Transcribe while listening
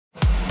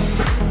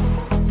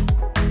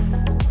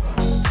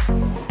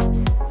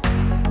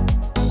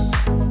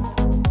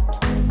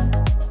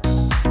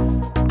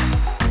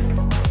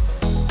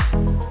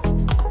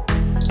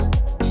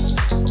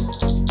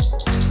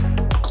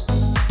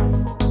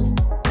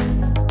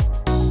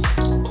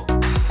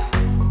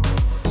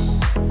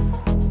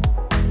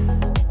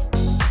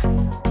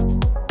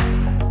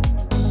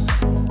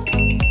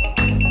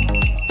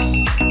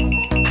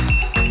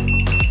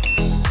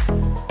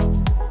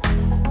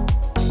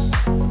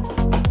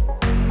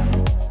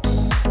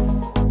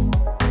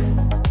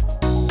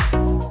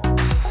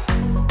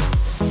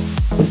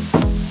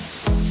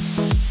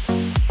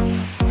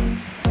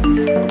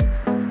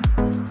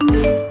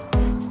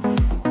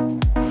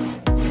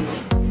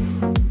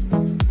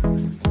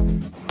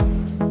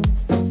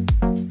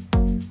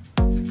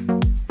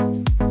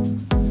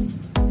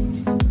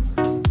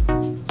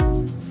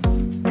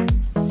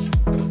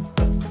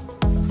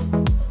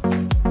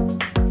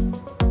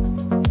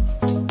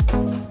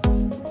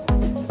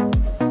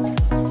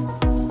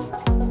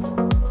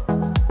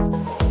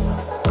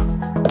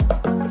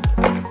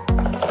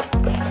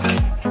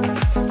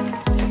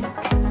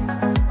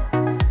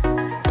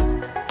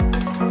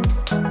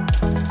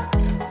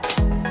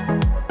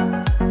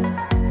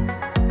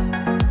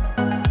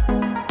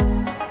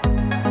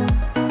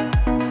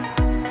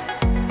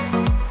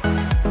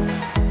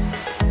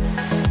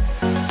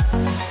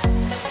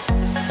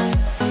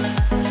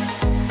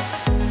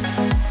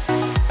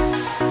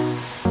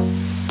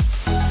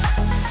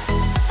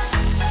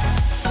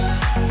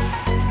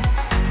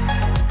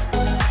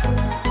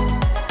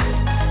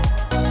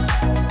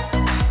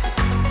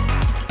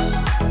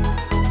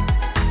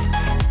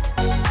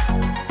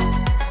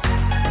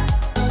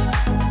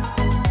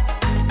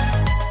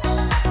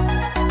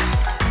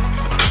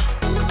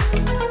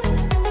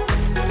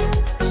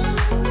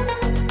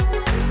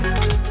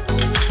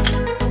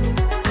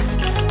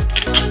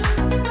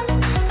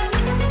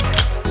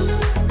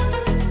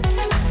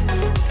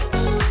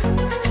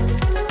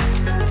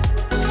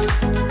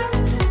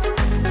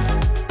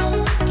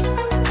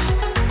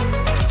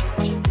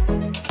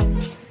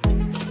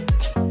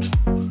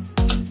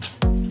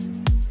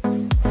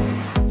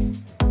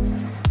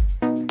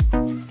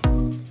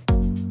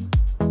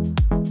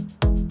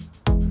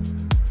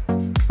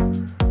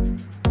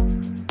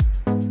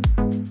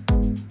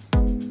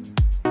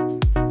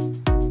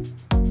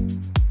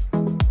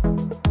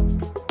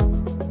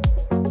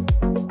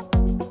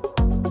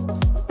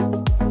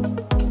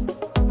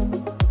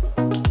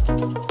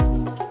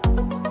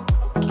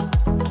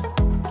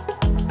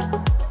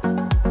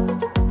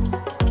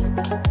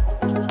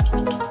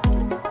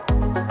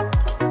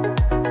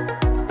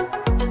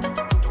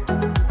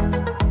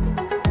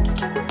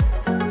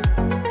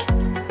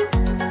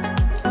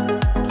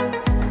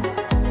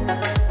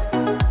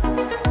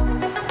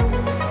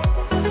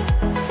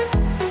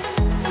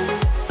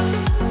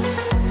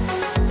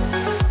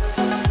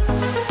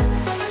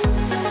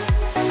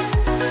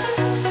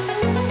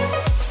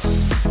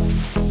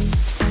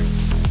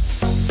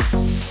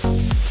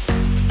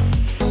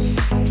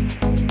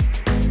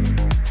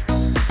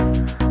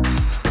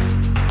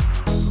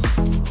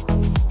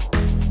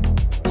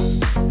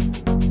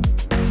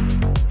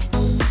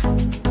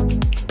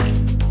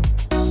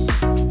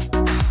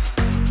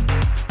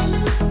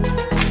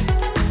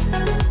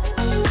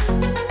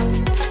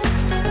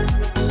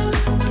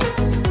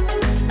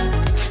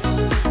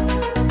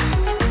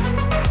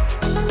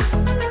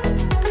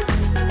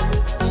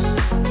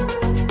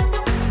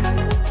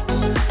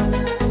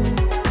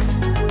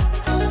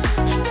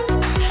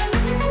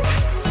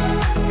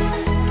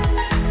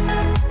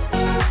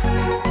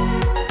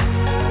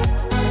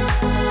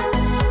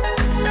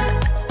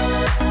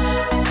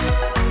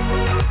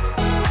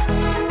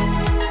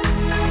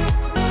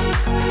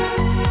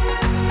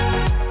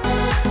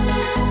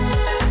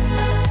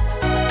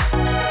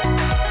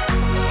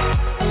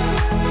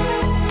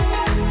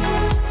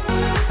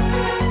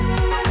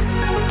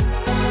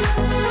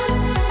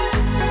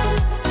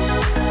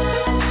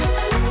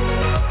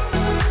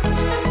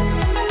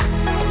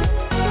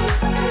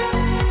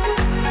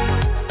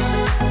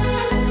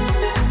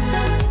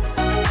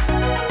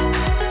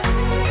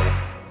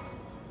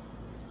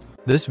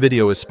This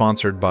video is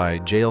sponsored by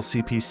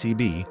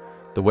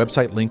JLC-PCB. The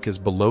website link is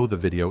below the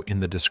video in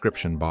the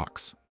description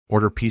box.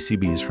 Order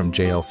PCBs from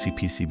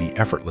JLC-PCB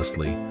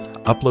effortlessly.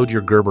 Upload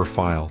your Gerber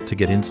file to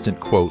get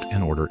instant quote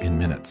and order in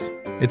minutes.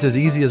 It's as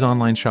easy as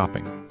online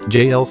shopping.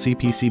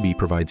 JLC-PCB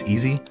provides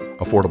easy,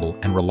 affordable,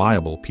 and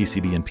reliable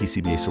PCB and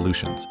PCBA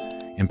solutions,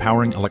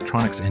 empowering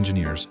electronics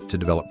engineers to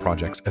develop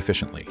projects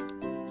efficiently.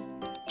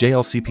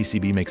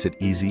 JLC-PCB makes it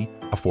easy,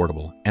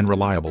 affordable, and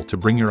reliable to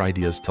bring your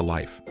ideas to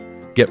life.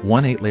 Get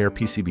 1 8-layer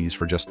PCBs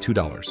for just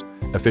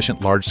 $2.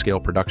 Efficient large-scale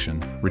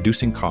production,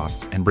 reducing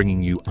costs and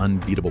bringing you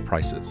unbeatable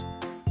prices.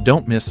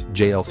 Don't miss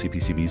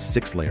JLC-PCB's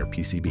 6-layer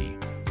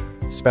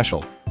PCB.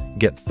 Special,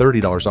 get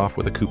 $30 off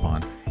with a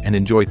coupon and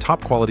enjoy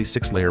top-quality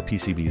 6-layer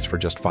PCBs for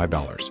just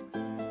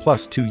 $5.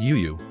 Plus 2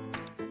 UU,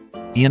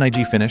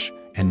 ENIG finish,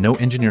 and no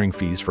engineering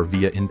fees for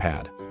via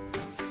in-pad.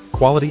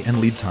 Quality and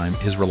lead time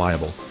is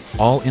reliable.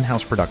 All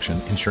in-house production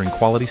ensuring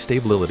quality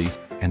stability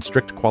and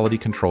strict quality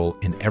control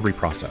in every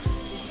process.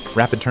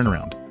 Rapid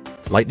turnaround,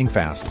 lightning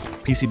fast,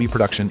 PCB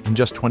production in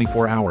just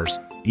 24 hours,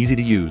 easy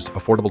to use,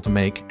 affordable to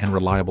make, and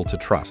reliable to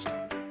trust.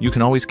 You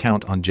can always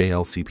count on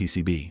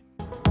JLC-PCB.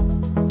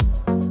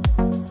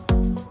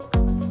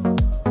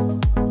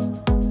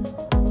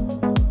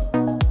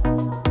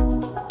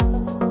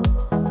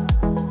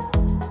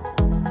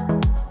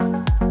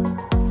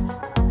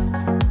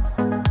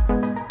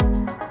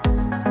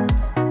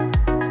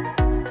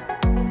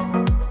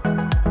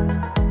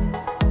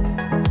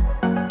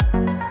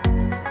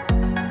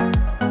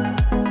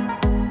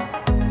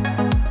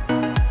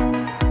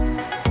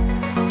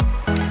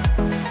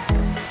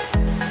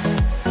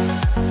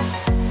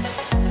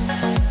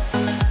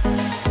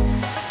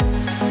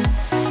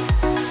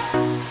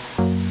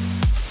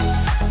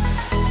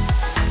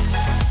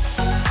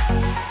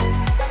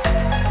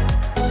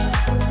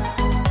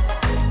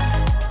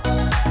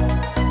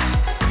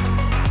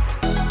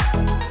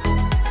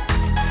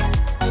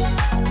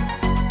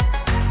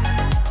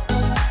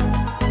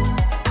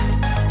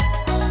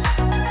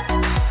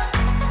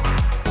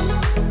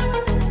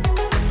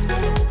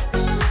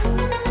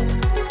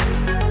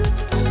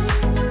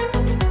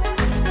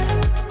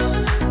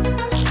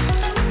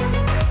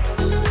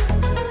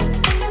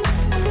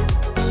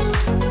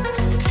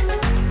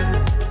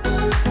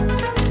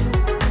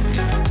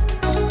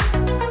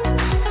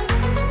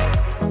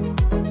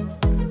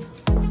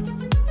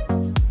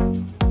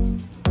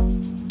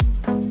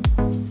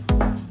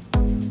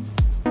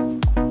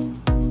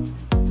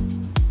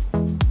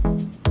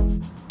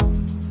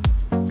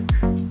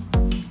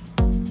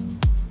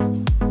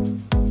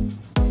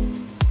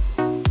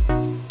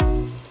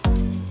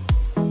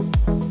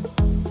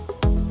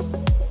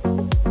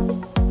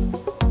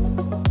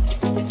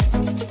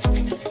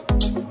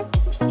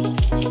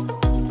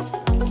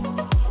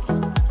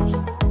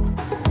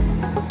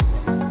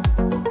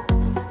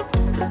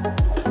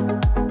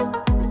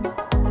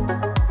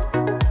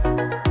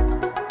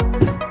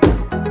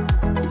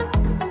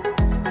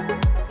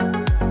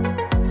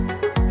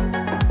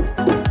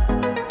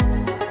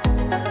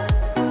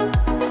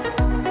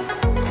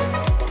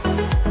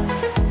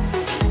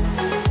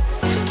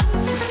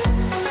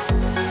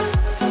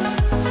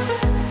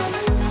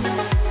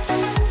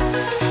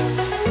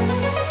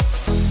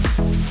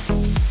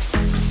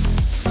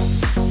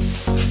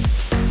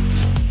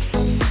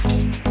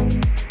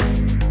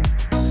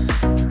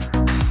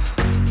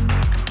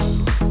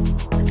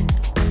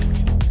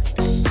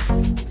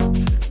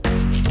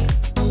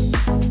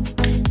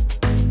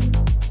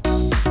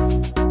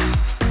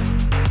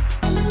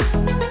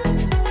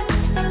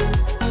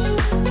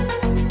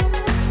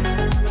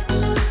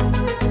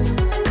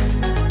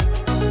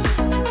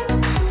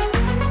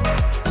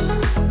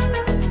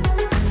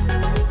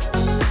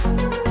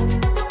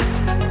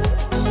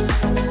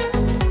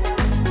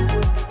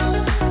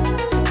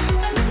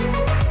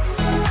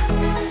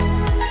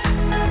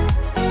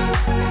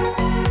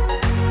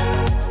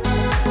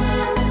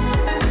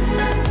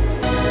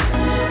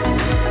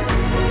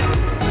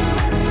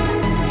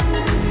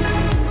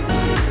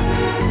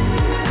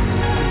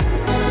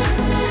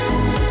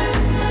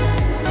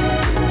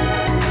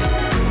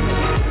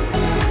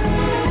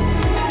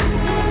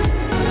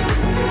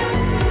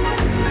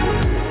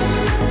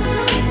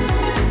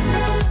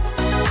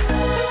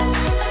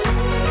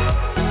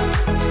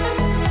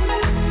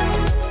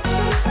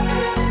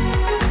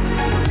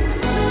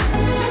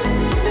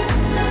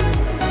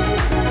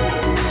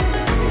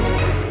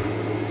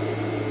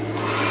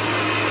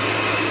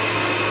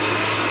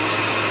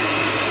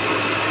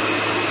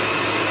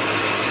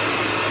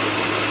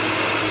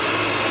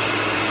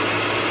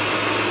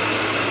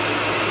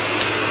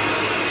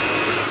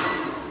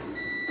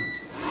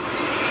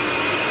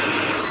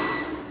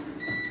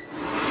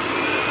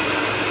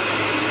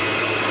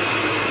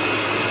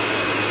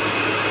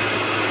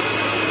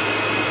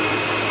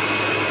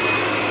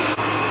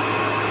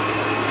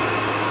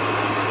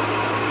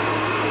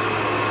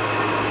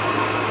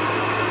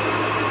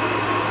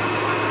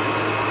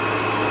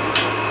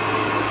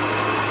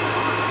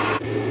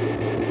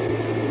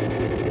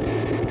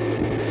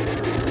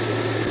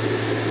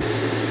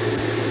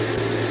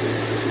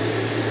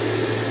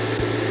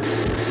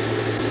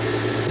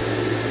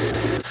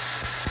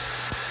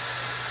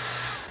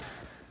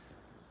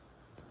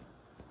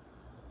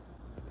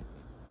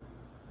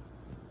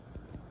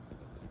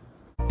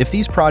 If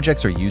these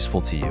projects are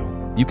useful to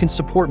you, you can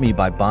support me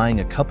by buying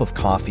a cup of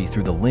coffee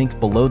through the link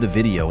below the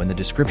video in the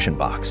description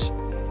box.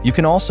 You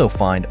can also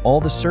find all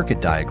the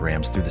circuit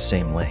diagrams through the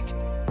same link.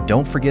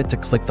 Don't forget to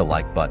click the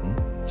like button,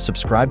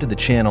 subscribe to the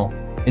channel,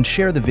 and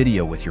share the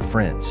video with your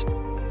friends.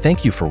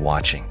 Thank you for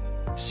watching.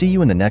 See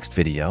you in the next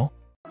video.